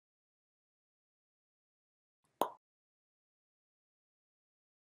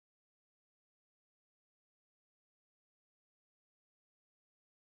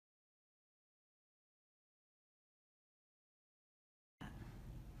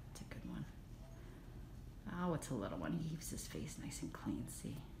Oh, it's a little one. He keeps his face nice and clean,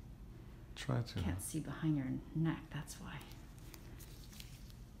 see? Try to. Can't see behind your neck, that's why.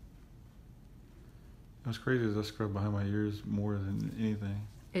 What's crazy is I scrub behind my ears more than anything.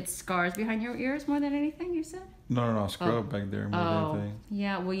 It scars behind your ears more than anything, you said? No, scrub back there more than anything.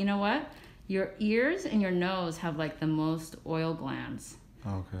 Yeah, well, you know what? Your ears and your nose have like the most oil glands.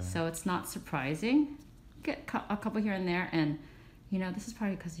 Okay. So it's not surprising. Get a couple here and there, and you know, this is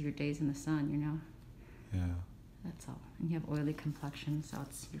probably because of your days in the sun, you know? Yeah. That's all. And you have oily complexion, so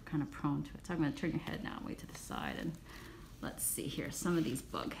you're kind of prone to it. So I'm going to turn your head now way to the side, and let's see here. Some of these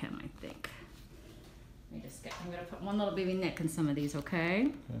bug him, I think. Let me just I'm going to put one little baby nick in some of these, okay?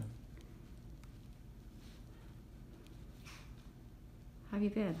 Okay. How have you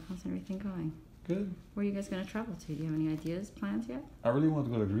been? How's everything going? Good. Where are you guys going to travel to? Do you have any ideas, plans yet? I really want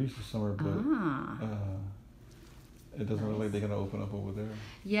to go to Greece this summer, but it doesn't look like they're going to open up over there.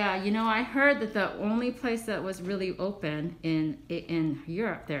 Yeah, you know, I heard that the only place that was really open in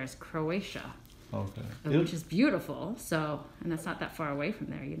Europe there is Croatia. Okay. Which is beautiful, so, and that's not that far away from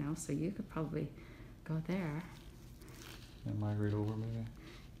there, you know, so you could probably go there. And migrate over, maybe?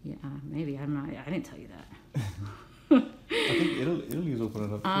 Yeah, maybe. I didn't tell you that. I think Italy's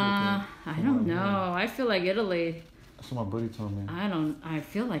opening up too. I don't know. I feel like Italy. That's what my buddy told me. I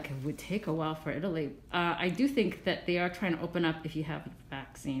feel like it would take a while for Italy. I do think that they are trying to open up if you have a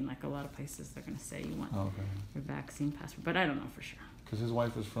vaccine. Like a lot of places, they're going to say you want your vaccine passport, but I don't know for sure. Because his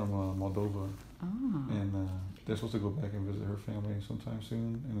wife is from Moldova. Oh. And they're supposed to go back and visit her family sometime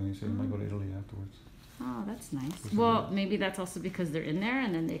soon. And then he said he might go to Italy afterwards. Oh, that's nice. Well, maybe that's also because they're in there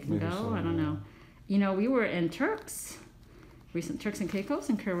and then they can go. So, I don't know. You know, we were in recent Turks and Caicos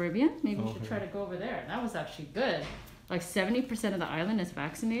in Caribbean. Maybe we should try to go over there. That was actually good. Like 70% of the island is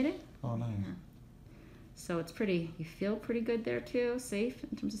vaccinated. Oh, nice. Yeah. So it's you feel pretty good there too, safe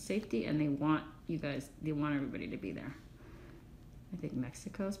in terms of safety, and they want everybody to be there. I think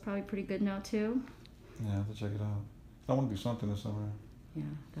Mexico's probably pretty good now too. Yeah, I have to check it out. I want to do something this summer. Yeah,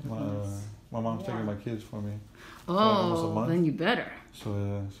 that'll be nice. My mom's taking my kids for me. Oh, then you better. So,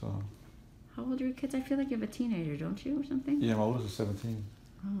 yeah, so. How old are your kids? I feel like you have a teenager, don't you, or something? Yeah, my oldest is 17.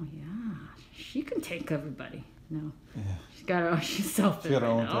 Oh, yeah. She can take everybody. No. Yeah. She's selfish. She got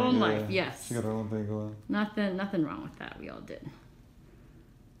her own life, yes. She got her own thing going. Nothing wrong with that. We all did.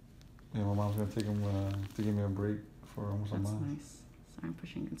 Yeah, my mom's going to take him to give me a break for almost a month. That's nice. Sorry, I'm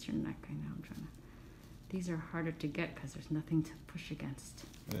pushing against your neck right now. I'm trying to... These are harder to get because there's nothing to push against.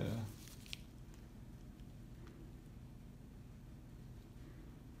 Yeah.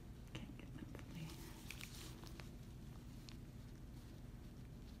 Can't get them fully.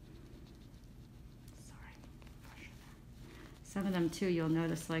 Sorry. Pressure there. Some of them too, you'll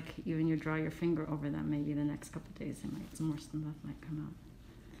notice like even you draw your finger over them, maybe the next couple of days some more stuff might come out.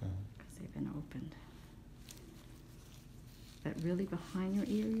 Okay. Because they've been opened. That really behind your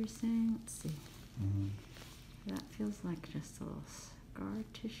ear, you're saying? Let's see. That feels like just a little scar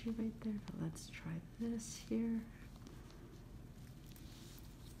tissue right there, but let's try this here.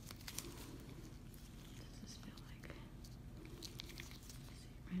 Does this feel like, see,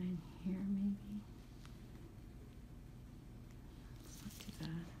 right in here maybe? It's not too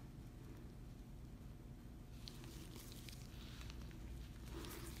bad.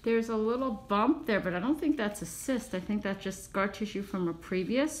 There's a little bump there, but I don't think that's a cyst. I think that's just scar tissue from a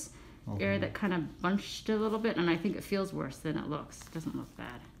previous area that kind of bunched a little bit, and I think it feels worse than it looks. It doesn't look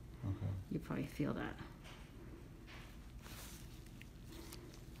bad. Okay. You probably feel that.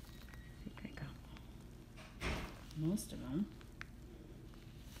 I think I got most of them.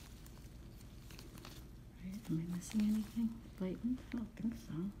 Right? Am I missing anything blatant? I don't think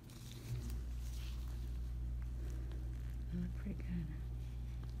so. They look pretty good.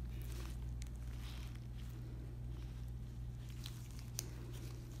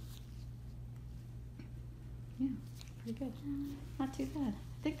 Yeah, pretty good. Not too bad.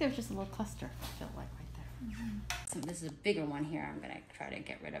 I think there's just a little cluster, I feel like, right there. So this is a bigger one here I'm going to try to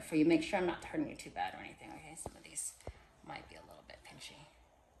get rid of for you. Make sure I'm not hurting you too bad or anything, okay? Some of these might be a little bit pinchy.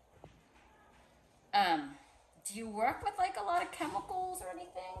 Do you work with, like, a lot of chemicals or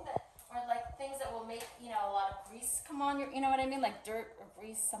anything or, like, things that will make, you know, a lot of grease come on your, you know what I mean? Like dirt or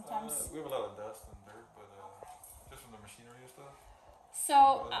grease sometimes? We have a lot of dust and dirt, but just from the machinery and stuff.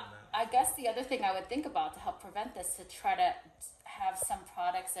 So I guess the other thing I would think about to help prevent this to try to have some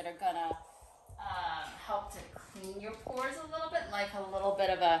products that are gonna help to clean your pores a little bit, like a little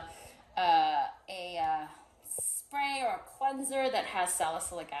bit of a spray or a cleanser that has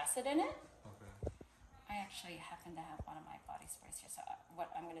salicylic acid in it. Okay. I actually happen to have one of my body sprays here, so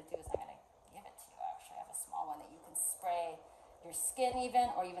what I'm gonna do is I'm gonna give it to you. I actually have a small one that you can spray your skin even,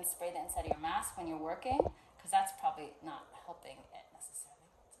 or even spray the inside of your mask when you're working. because that's probably not helping it necessarily.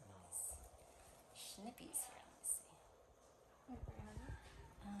 No. Snippies here. Let me see.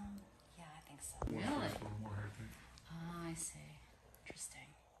 Yeah, I think so. More Really? stressful, more hectic. Oh, I see. Interesting.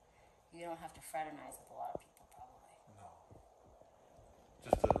 You don't have to fraternize with a lot of people, probably. No.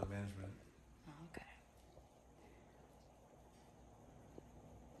 Just the management. Oh, okay.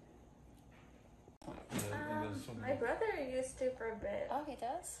 And there's so My many. brother used to for a bit. Oh, he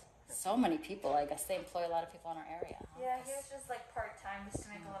does? So many people. I guess they employ a lot of people in our area. Huh? Yeah, he was just like part-time just to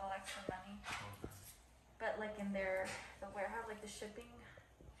make a little extra money. Okay. But like in the warehouse, like the shipping.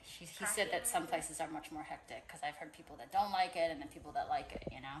 He said that some places are much more hectic because I've heard people that don't like it and then people that like it,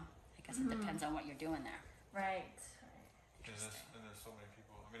 you know? I guess it depends on what you're doing there. Right. And there's so many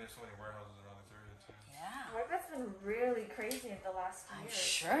people. I mean, there's so many warehouses around this area too. Yeah. Work that's been really crazy in the last few I'm years.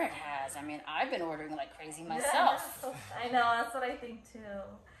 sure it has. I mean, I've been ordering like crazy myself. I know, that's what I think too.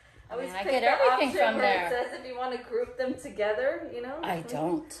 I mean, I pick get the everything option from where there. It says if you want to group them together, you know? I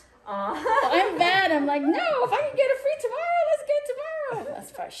don't. Aw. I'm mad. I'm like, no, if I can get it free tomorrow, let's get it tomorrow.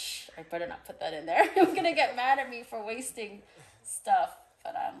 That's probably, I better not put that in there. I'm going to get mad at me for wasting stuff.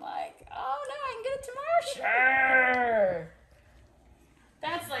 But I'm like, oh no, I can get it tomorrow? Sure.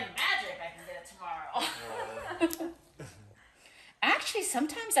 That's like magic. I can get it tomorrow. Actually,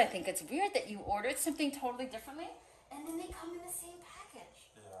 sometimes I think it's weird that you ordered something totally differently and then they come in the same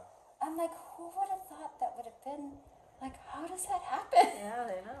package. Yeah. I'm like, who would have thought that would have been, like, how does that happen? Yeah,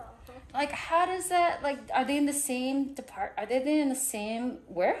 they know. Like, how does that, like, are they in the same are they in the same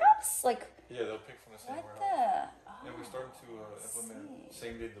warehouse? Like, Yeah, they'll pick from the same what warehouse. the? And we're starting to I implement see.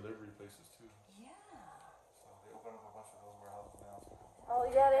 same-day delivery places too. Yeah. So they open up a bunch of those warehouses now. Oh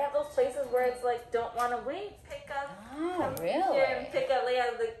yeah, they have those places where it's like don't want to wait, pick up. Oh, come really? Here and pick up.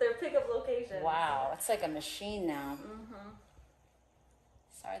 Yeah, like their pickup location. Wow, it's like a machine now. Mhm.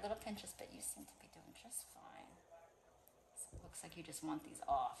 Sorry, little pinches, but you seem to be doing just fine. So it looks like you just want these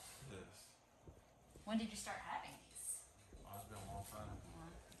off. Yes. When did you start having these? Oh, it's been a long time.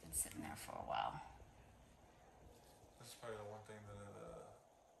 You've been sitting there for a while. This is probably the one thing that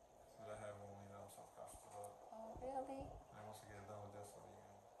I have only I'm self-conscious about. Oh, really? And once I get done with this, I'll be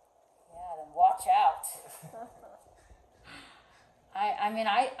Yeah, then watch out. I mean,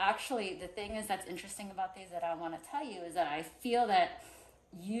 I actually, the thing is that's interesting about these that I want to tell you is that I feel that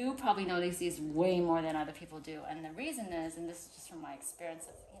you probably know these way more than other people do. And the reason is, and this is just from my experience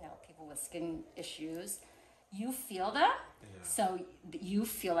of, you know, people with skin issues, you feel them. Yeah. So you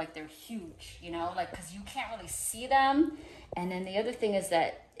feel like they're huge, you know, like, because you can't really see them. And then the other thing is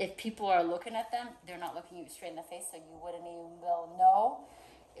that if people are looking at them, they're not looking you straight in the face, so you wouldn't even know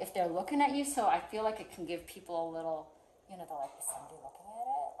if they're looking at you. So I feel like it can give people a little, you know, they're like, is somebody looking at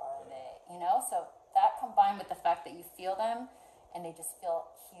it? Or are they, you know? So that combined with the fact that you feel them and they just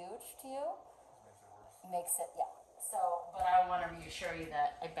feel huge to you, makes it, yeah. So, but I want to reassure you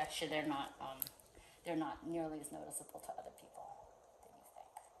that I bet you they're not nearly as noticeable to other people than you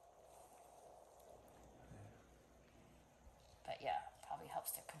think. But yeah, probably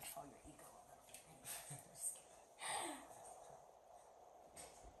helps to control your ego a little bit.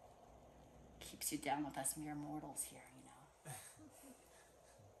 Keeps you down with us mere mortals here, you know.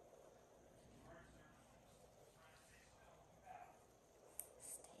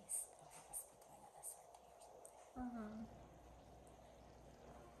 Stace, oh, he must be doing an SRT or something.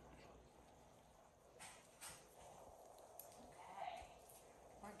 Okay,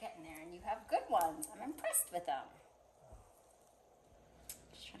 we're getting there, and you have good ones. I'm impressed with them.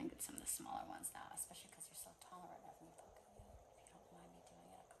 Just trying to get some of the smaller ones now, especially because you're so tolerant of me poking you. If you don't mind me doing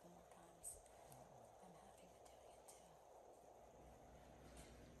it a couple more times, I'm happy with doing it too.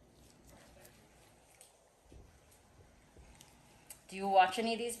 Do you watch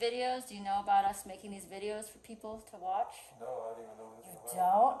any of these videos? Do you know about us making these videos for people to watch? No, I didn't even know this You was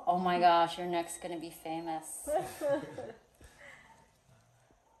about. don't? Oh my gosh, your neck's gonna be famous. It is.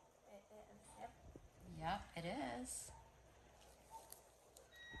 Yep. Yep, it is.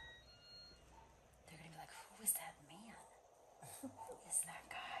 They're gonna be like, who is that man? Who is that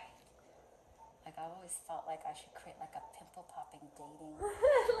guy? Like, I've always felt like I should create like a pimple popping dating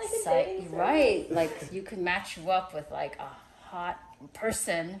Like a site. dating service. Right, like you can match you up with like a hot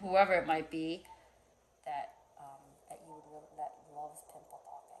person, whoever it might be, that that loves pimple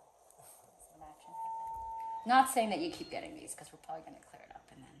popping. It's a match in heaven. Not saying that you keep getting these because we're probably gonna clear it up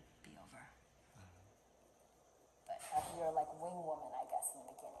and then be over. But you're like wing woman, I guess, in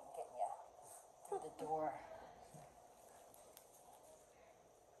the beginning, getting you through the door.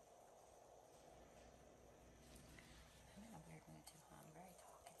 I'm in a weird mood too, huh? I'm very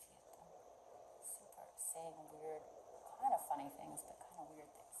talkative. Super saying weird, kind of funny things, but kind of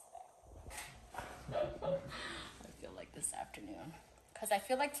weird things today. afternoon. Because I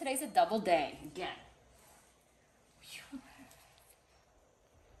feel like today's a double day again. Whew.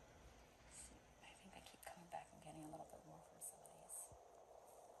 I think I keep coming back and getting a little bit more from some of these.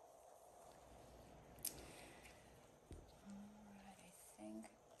 Alright, I think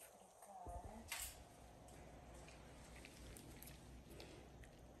pretty good.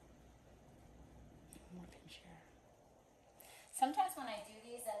 More pinch here. Sometimes when I do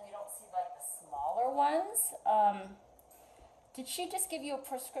these and you don't see like the smaller ones, did she just give you a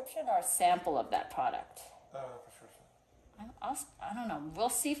prescription or a sample of that product? Prescription. I don't know.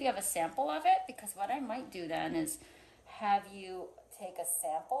 We'll see if you have a sample of it, because what I might do then is have you take a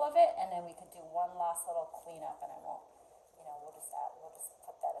sample of it, and then we could do one last little cleanup, and I won't, we'll just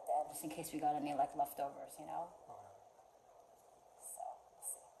put that at the end just in case we got any like leftovers, Okay. So we'll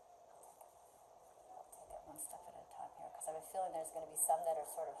see. I'll take it one step at a time here, because I have a feeling there's going to be some that are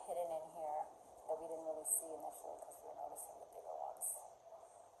sort of hidden in here that we didn't really see initially because we were noticing the bigger ones.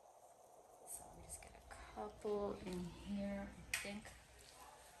 So let me just get a couple in here, I think.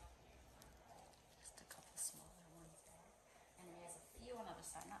 Just a couple smaller ones there. And he has a few on the other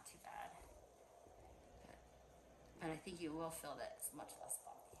side, not too bad. But I think you will feel that it's much less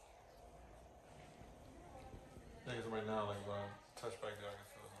bumpy. Yeah, because right now, like when I touch back there, I can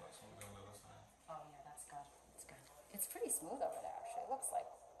feel it's not smooth on the other side. Oh yeah, that's good. That's good. It's pretty smooth over there, actually. It looks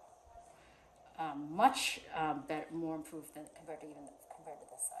like much better, more improved than compared to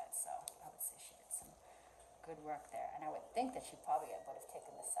this side. So I would say she did some good work there. And I would think that she probably would have taken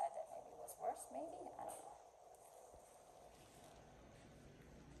the side that maybe was worse. Maybe, I don't know.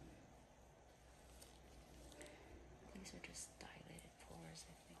 These are just dilated pores,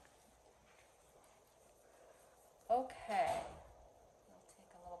 I think. Okay. We'll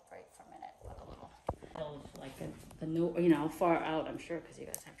take a little break for a minute. Put a little, like a new, far out, I'm sure, because you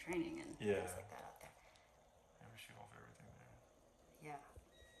guys have training and things like that out there. Yeah, we shoot off everything there. Yeah,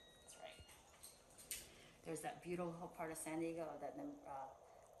 that's right. There's that beautiful part of San Diego that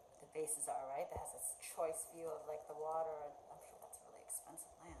the bases are, right? That has this choice view of like the water, and I'm sure that's really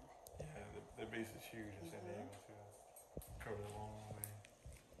expensive land. Yeah, the base is huge in San Diego too. Covered a long way.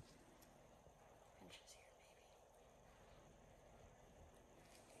 Pinches here, maybe.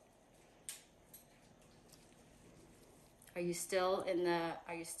 Are you still in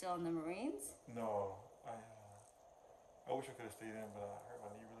the Marines? No, I wish I could have stayed in, but I hurt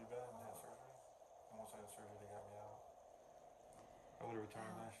my knee really bad and had surgery. And once I had surgery, they got me out. I would have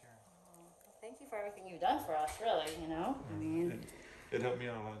returned last year. Well, thank you for everything you've done for us, really, I mean. It helped me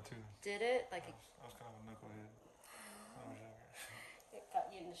out a lot too. Did it? Like I was kind of a knucklehead when I was younger. it got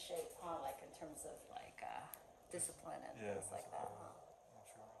you into shape, huh? Like in terms of like discipline and things like that, huh? I'm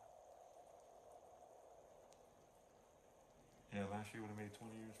sure. Yeah, last year would have made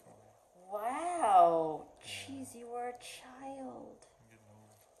 20 years for me. Wow. Jeez, you were a child. I'm getting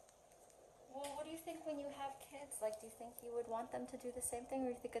old. Well, what do you think when you have kids? Like, do you think you would want them to do the same thing,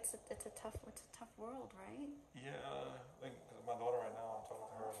 or do you think it's a tough world, right? Yeah, like my daughter right now, I'm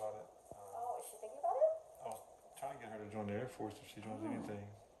talking to her about it. Oh, is she thinking about it? I was trying to get her to join the Air Force if she joins anything.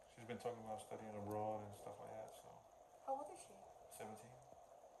 She's been talking about studying abroad and stuff like that. So. How old is she? 17.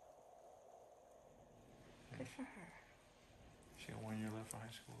 Good for her. She got 1 year left for high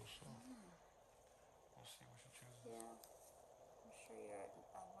school, so we'll see what she chooses. Yeah, I'm sure you're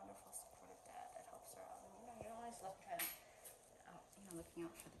a wonderful, supportive dad that helps her out. And, you're always looking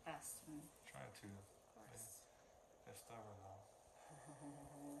out for the best. And Try to. of course, They're stubborn though.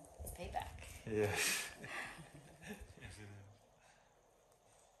 it's payback. Yeah. Yes, it is.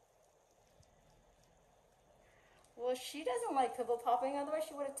 Well, she doesn't like pimple popping. Otherwise,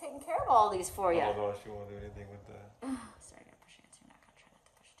 she would have taken care of all these for you. Although she won't do anything with that. Sorry, I gotta push against your neck. I'll try not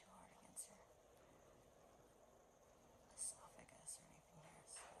to push too hard against your esophagus or anything there.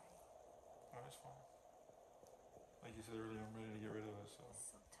 Sorry. Oh, it's fine. Like you said earlier, I'm ready to get rid of it, so. It's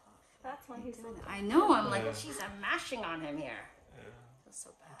so tough. That's why he's so. I know. I'm like, Yeah. jeez, I'm mashing on him here. Yeah. Feels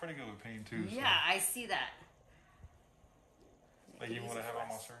so I'm bad. pretty good with pain too. So. Yeah, I see that. Like even when I have all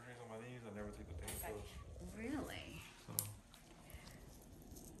my surgeries on my knees, I never take the pain pills. Really? So.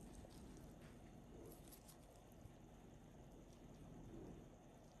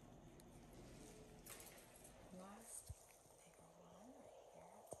 Last bigger one right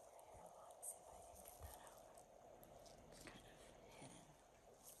here. It's over here a lot. See if I can get that out. It's kind of hidden.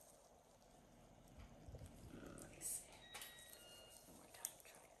 Let me see. One more time.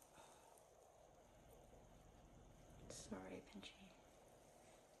 Try it. Sorry, Pinchy.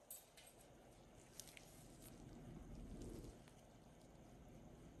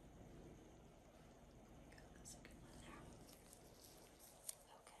 That's a good one there.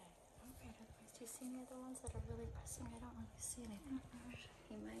 Okay. All right. Otherwise, do you see see any other ones that are really pressing? I don't really see anything.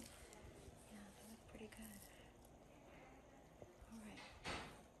 He might. Yeah, they look pretty good. All right.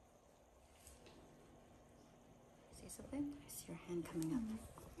 See something? I see your hand coming up.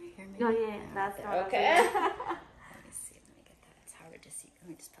 Right here, maybe? Oh yeah, that's not okay. Let me see. Let me get that. It's harder to see. Let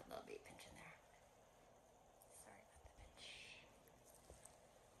me just put a little baby pinch in there. Sorry about the pinch.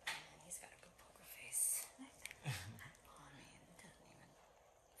 And he's got a good poker face. I mean, it doesn't even.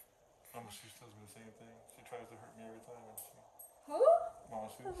 Mama Seuss tells me the same thing. She tries to hurt me every time. And she... Who? Mama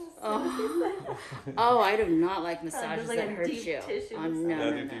Seuss. Oh, I do not like massages like that a hurt deep you. tissue No, massage. no, Yeah, I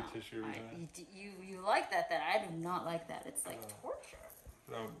no, do no. deep tissue every time. You like that? I do not like that. It's like torture.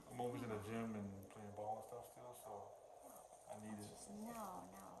 I'm always in the gym and playing ball and stuff still, so I need it. No,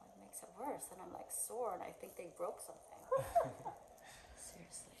 it makes it worse. And I'm like sore, and I think they broke something.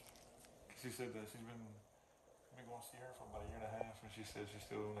 Seriously. She said that she's been going to see her for about a year and a half, and she said she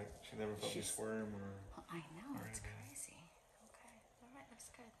still she never felt me squirm or. I know, or it's anything. crazy. Okay, all right,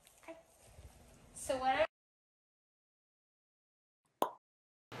 looks good. Okay. So what?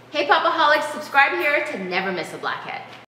 Hey Popaholics, subscribe here to never miss a blackhead.